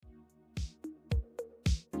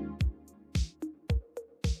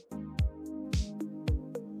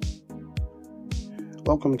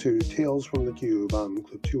Welcome to Tales from the Cube. I'm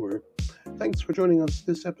Cliff Tour. Thanks for joining us.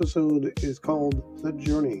 This episode is called The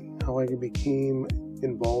Journey, How I Became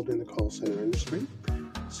Involved in the Call Center Industry.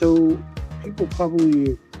 So people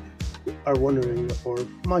probably are wondering, or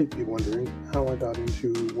might be wondering, how I got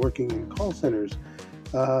into working in call centers.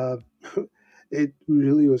 It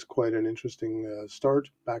really was quite an interesting start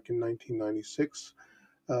back in 1996.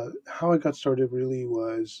 How I got started really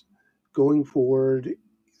was going forward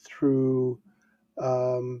through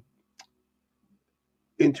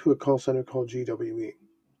into a call center called GWE.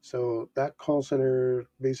 So that call center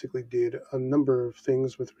basically did a number of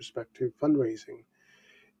things with respect to fundraising.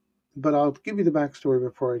 But I'll give you the backstory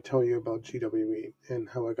before I tell you about GWE and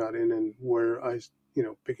how I got in and where I,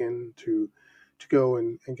 began to go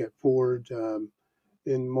and get forward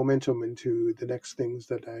in momentum into the next things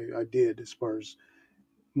that I did as far as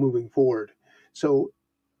moving forward. So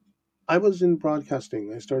I was in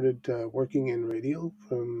broadcasting. I started working in radio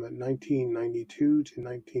from 1992 to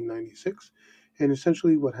 1996. And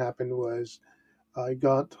essentially what happened was I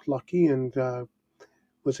got lucky and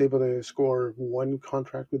was able to score one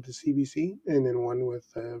contract with the CBC and then one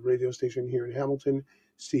with a radio station here in Hamilton,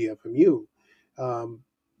 CFMU.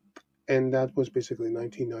 And that was basically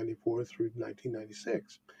 1994 through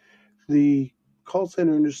 1996. The call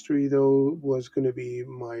center industry, though, was going to be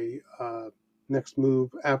my next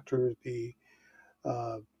move after the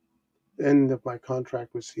end of my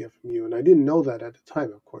contract with CFMU. And I didn't know that at the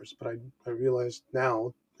time, of course, but I realized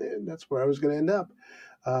now that's where I was going to end up.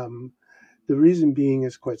 The reason being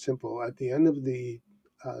is quite simple. At the end of the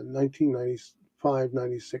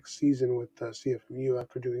 1995-96 season with CFMU,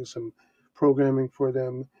 after doing some programming for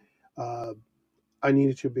them, I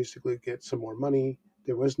needed to basically get some more money.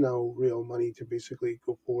 There was no real money to basically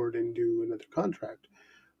go forward and do another contract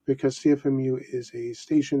because CFMU is a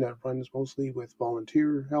station that runs mostly with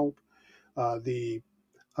volunteer help. The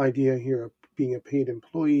idea here of being a paid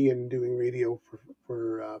employee and doing radio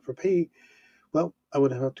for pay, well, I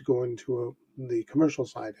would have to go into the commercial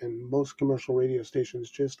side, and most commercial radio stations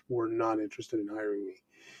just were not interested in hiring me.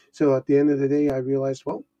 So at the end of the day, I realized,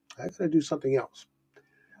 well, I got to do something else.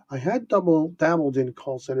 I had dabbled in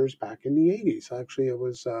call centers back in the 80s. Actually, I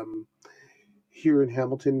was here in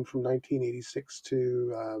Hamilton from 1986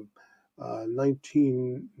 to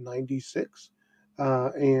 1996.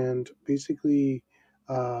 And basically,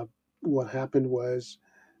 what happened was,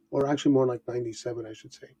 or actually more like 97, I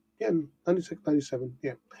should say. Yeah, 96, 97,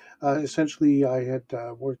 yeah. Essentially, I had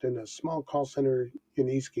worked in a small call center in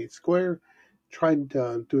Eastgate Square, tried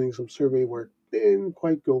doing some survey work. Didn't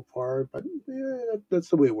quite go far, but that's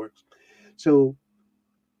the way it works. So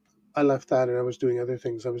I left that and I was doing other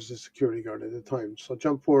things. I was a security guard at the time. So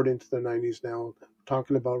jump forward into the 90s now,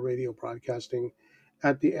 talking about radio broadcasting.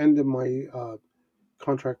 At the end of my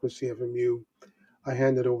contract with CFMU, I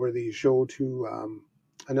handed over the show to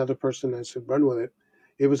another person. I said, run with it.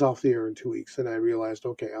 It was off the air in 2 weeks. And I realized,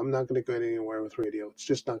 okay, I'm not going to get anywhere with radio. It's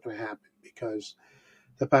just not going to happen because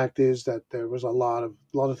the fact is that there was a lot of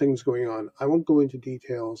things going on. I won't go into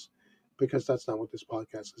details because that's not what this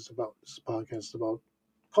podcast is about. This podcast is about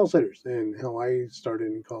call centers and how I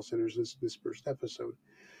started in call centers this first episode.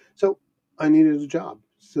 So I needed a job.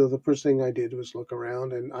 So the first thing I did was look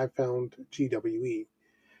around and I found GWE.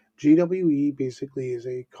 GWE basically is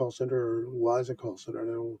a call center, or was a call center. I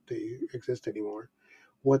don't know if they exist anymore.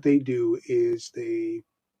 What they do is they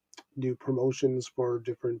do promotions for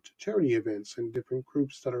different charity events and different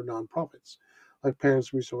groups that are nonprofits, like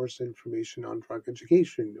Parents Resource Information on Drug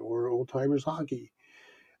Education or Old Timers Hockey.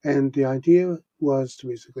 And the idea was to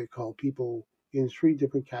basically call people in three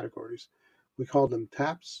different categories. We called them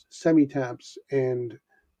taps, semi-taps, and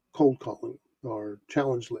cold calling or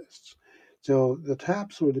challenge lists. So the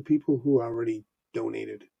taps were the people who already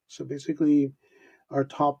donated. So basically, our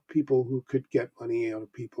top people who could get money out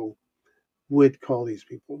of people would call these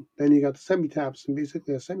people. Then you got the semi-taps, and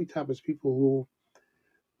basically a semi-tap is people who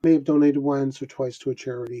may have donated once or twice to a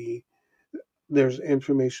charity. There's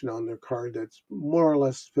information on their card that's more or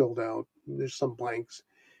less filled out. There's some blanks.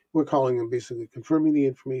 We're calling them basically confirming the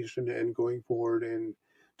information and going forward and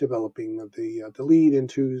developing the lead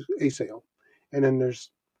into a sale. And then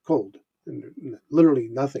there's cold, and literally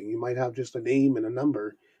nothing. You might have just a name and a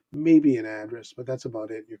number, maybe an address, but that's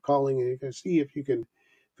about it. You're calling and you can see if you can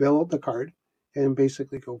fill out the card and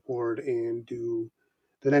basically go forward and do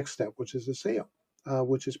the next step, which is a sale,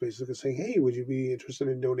 which is basically saying, hey, would you be interested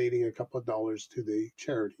in donating a couple of dollars to the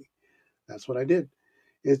charity? That's what I did.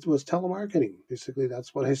 It was telemarketing. Basically,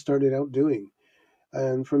 that's what I started out doing.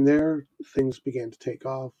 And from there, things began to take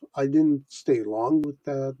off. I didn't stay long with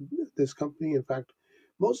this company. In fact,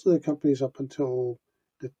 most of the companies up until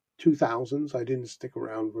the 2000s. I didn't stick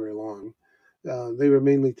around very long. They were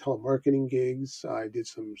mainly telemarketing gigs. I did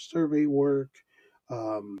some survey work.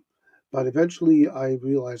 Um, but eventually I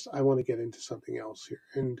realized I want to get into something else here.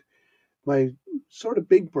 And my sort of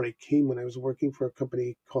big break came when I was working for a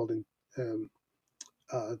company called, um,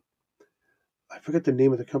 uh, I forget the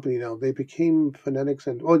name of the company now. They became Phonetics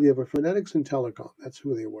and, oh, they were Phonetics and Telecom. That's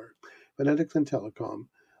who they were. Phonetics and Telecom.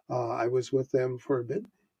 I was with them for a bit.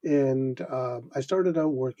 And I started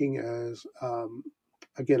out working as,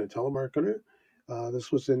 again, a telemarketer.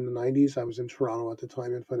 This was in the 90s. I was in Toronto at the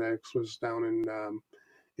time, and Phonetics was down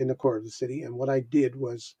in the core of the city. And what I did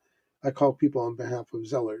was I called people on behalf of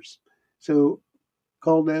Zellers. So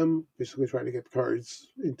called them, basically trying to get cards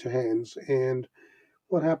into hands. And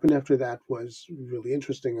what happened after that was really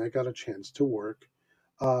interesting. I got a chance to work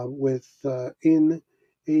with in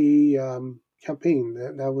a campaign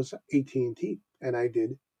that was AT&T, and I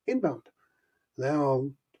did inbound. Now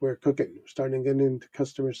we're cooking, we're starting to get into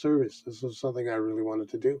customer service. This was something I really wanted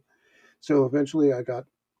to do. So eventually I got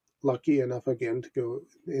lucky enough again to go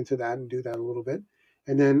into that and do that a little bit.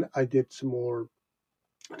 And then I did some more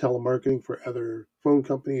telemarketing for other phone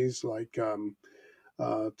companies like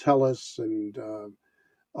TELUS and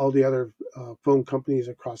all the other phone companies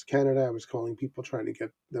across Canada. I was calling people trying to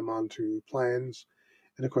get them onto plans,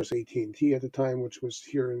 and of course AT&T at the time, which was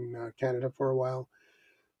here in Canada for a while.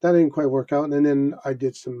 That didn't quite work out, and then I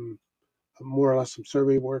did some more or less some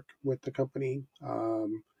survey work with the company.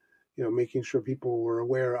 Making sure people were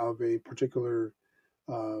aware of a particular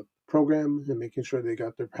program and making sure they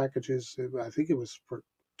got their packages. I think it was for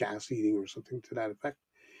gas eating or something to that effect.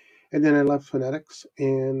 And then I left Phonetics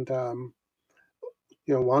and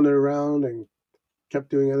wandered around and kept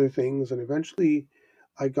doing other things. And eventually,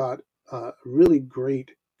 I got a really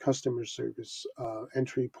great customer service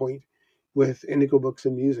entry point with Indigo Books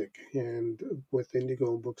and Music. And with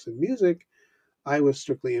Indigo Books and Music, I was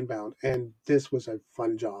strictly inbound, and this was a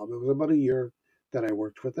fun job. It was about a year that I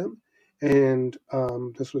worked with them, and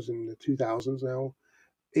this was in the 2000s now.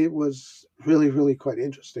 It was really, really quite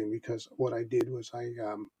interesting because what I did was I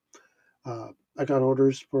got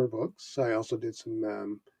orders for books. I also did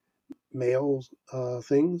some mail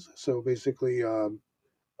things. So basically,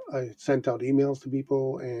 I sent out emails to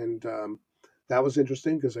people, and that was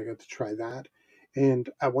interesting because I got to try that. And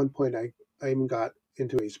at one point, I even got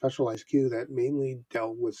into a specialized queue that mainly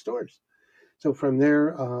dealt with stores. So from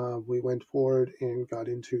there, we went forward and got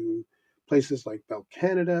into places like Bell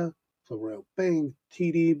Canada, so Royal Bank,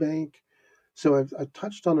 TD Bank. So I've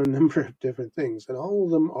touched on a number of different things, and all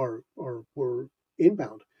of them were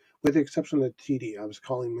inbound, with the exception of TD. I was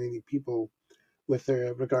calling mainly people with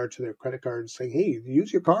their regard to their credit cards, saying, "Hey,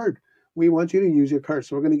 use your card. We want you to use your card,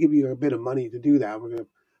 so we're going to give you a bit of money to do that. We're going to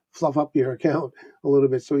fluff up your account a little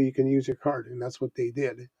bit so you can use your card." And that's what they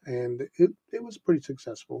did, and it was pretty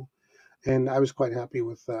successful, and I was quite happy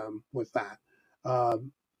with that.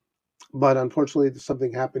 Um, but unfortunately,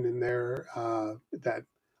 something happened in there that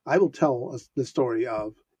I will tell the story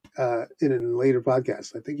of in a later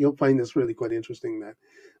podcast. I think you'll find this really quite interesting.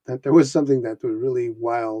 That there was something that was really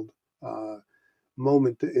wild.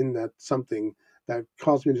 Moment in that something that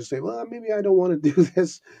caused me to say, well, maybe I don't want to do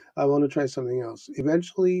this. I want to try something else.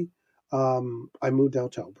 Eventually, I moved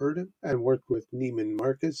out to Alberta and worked with Neiman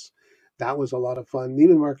Marcus. That was a lot of fun.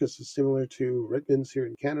 Neiman Marcus is similar to Rittman's here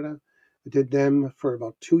in Canada. I did them for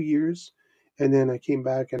about 2 years. And then I came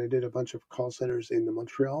back and I did a bunch of call centers in the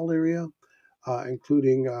Montreal area,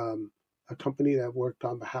 including a company that worked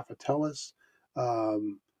on behalf of TELUS.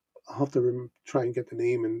 Um, I'll have to try and get the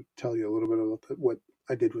name and tell you a little bit about what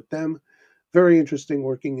I did with them. Very interesting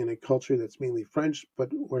working in a culture that's mainly French,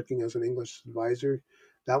 but working as an English advisor.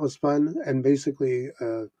 That was fun and basically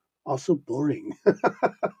also boring.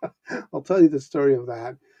 I'll tell you the story of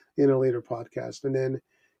that in a later podcast. And then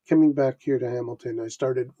coming back here to Hamilton, I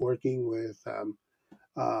started working with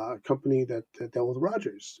a company that dealt with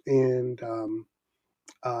Rogers. And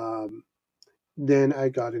um, then I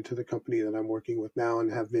got into the company that I'm working with now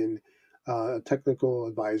and have been a technical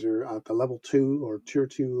advisor at the level 2 or tier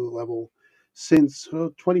 2 level since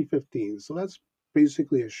 2015. So that's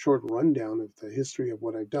basically a short rundown of the history of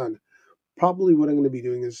what I've done. Probably what I'm going to be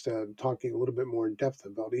doing is talking a little bit more in depth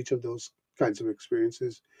about each of those kinds of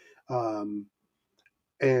experiences um,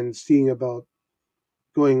 and seeing about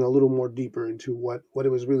going a little more deeper into what it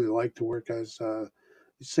was really like to work as,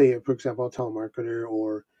 say, for example, a telemarketer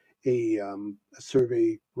or a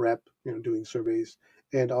survey rep, doing surveys,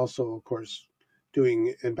 and also, of course,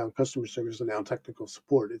 doing inbound customer service and now technical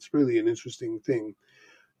support. It's really an interesting thing.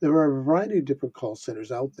 There are a variety of different call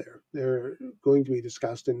centers out there. They're going to be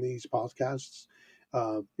discussed in these podcasts.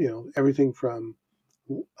 Everything from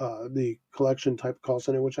the collection type call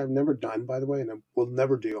center, which I've never done, by the way, and I will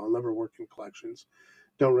never do. I'll never work in collections.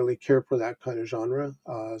 Don't really care for that kind of genre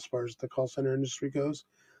as far as the call center industry goes.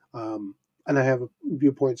 And I have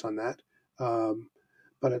viewpoints on that.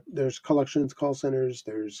 But there's collections call centers.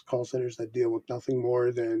 There's call centers that deal with nothing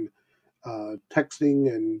more than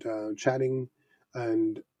texting and chatting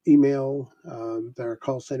and email. There are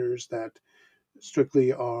call centers that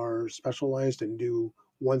strictly are specialized and do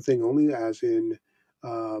one thing only, as in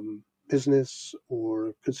business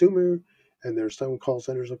or consumer. And there's some call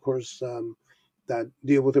centers, of course, that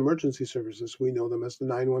deal with emergency services. We know them as the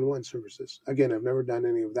 911 services. Again, I've never done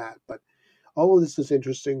any of that, but all of this is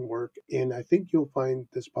interesting work, and I think you'll find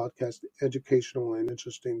this podcast educational and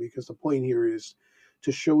interesting, because the point here is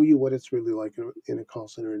to show you what it's really like in a call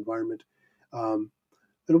center environment.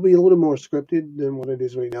 It'll be a little more scripted than what it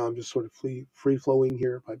is right now. I'm just sort of free flowing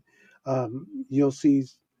here, but you'll see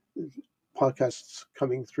podcasts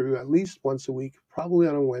coming through at least once a week, probably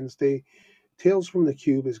on a Wednesday. Tales from the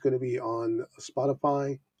Cube is going to be on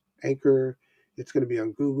Spotify, Anchor. It's going to be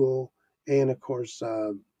on Google, and of course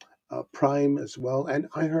Prime as well, and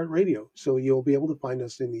iHeartRadio. So you'll be able to find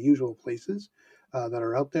us in the usual places that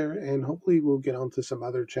are out there, and hopefully we'll get onto some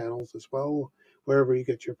other channels as well. Wherever you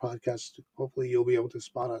get your podcast, hopefully you'll be able to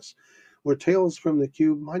spot us. We're Tales from the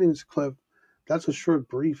Cube. My name is Clev. That's a short,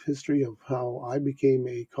 brief history of how I became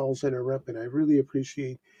a call center rep, and I really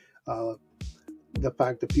appreciate the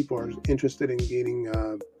fact that people are interested in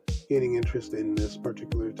gaining interest in this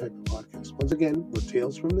particular type of podcast. Once again, we're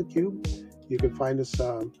Tales from the Cube. You can find us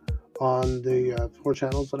on the 4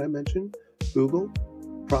 channels that I mentioned: Google,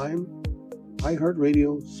 Prime,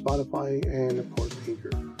 iHeartRadio, Spotify, and of course Anchor.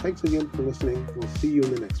 Thanks again for listening. We'll see you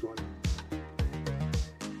in the next one.